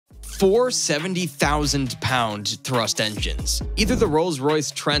4 70,000-pound thrust engines. Either the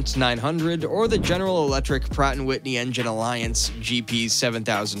Rolls-Royce Trent 900 or the General Electric Pratt & Whitney Engine Alliance GP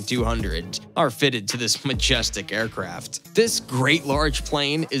 7200 are fitted to this majestic aircraft. This great large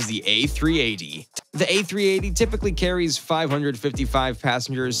plane is the A380. The A380 typically carries 555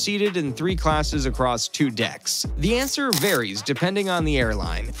 passengers seated in 3 classes across 2 decks. The answer varies depending on the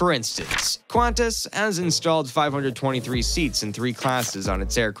airline. For instance, Qantas has installed 523 seats in 3 classes on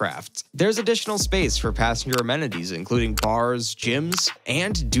its aircraft. There's additional space for passenger amenities including bars, gyms,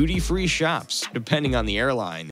 and duty-free shops, depending on the airline.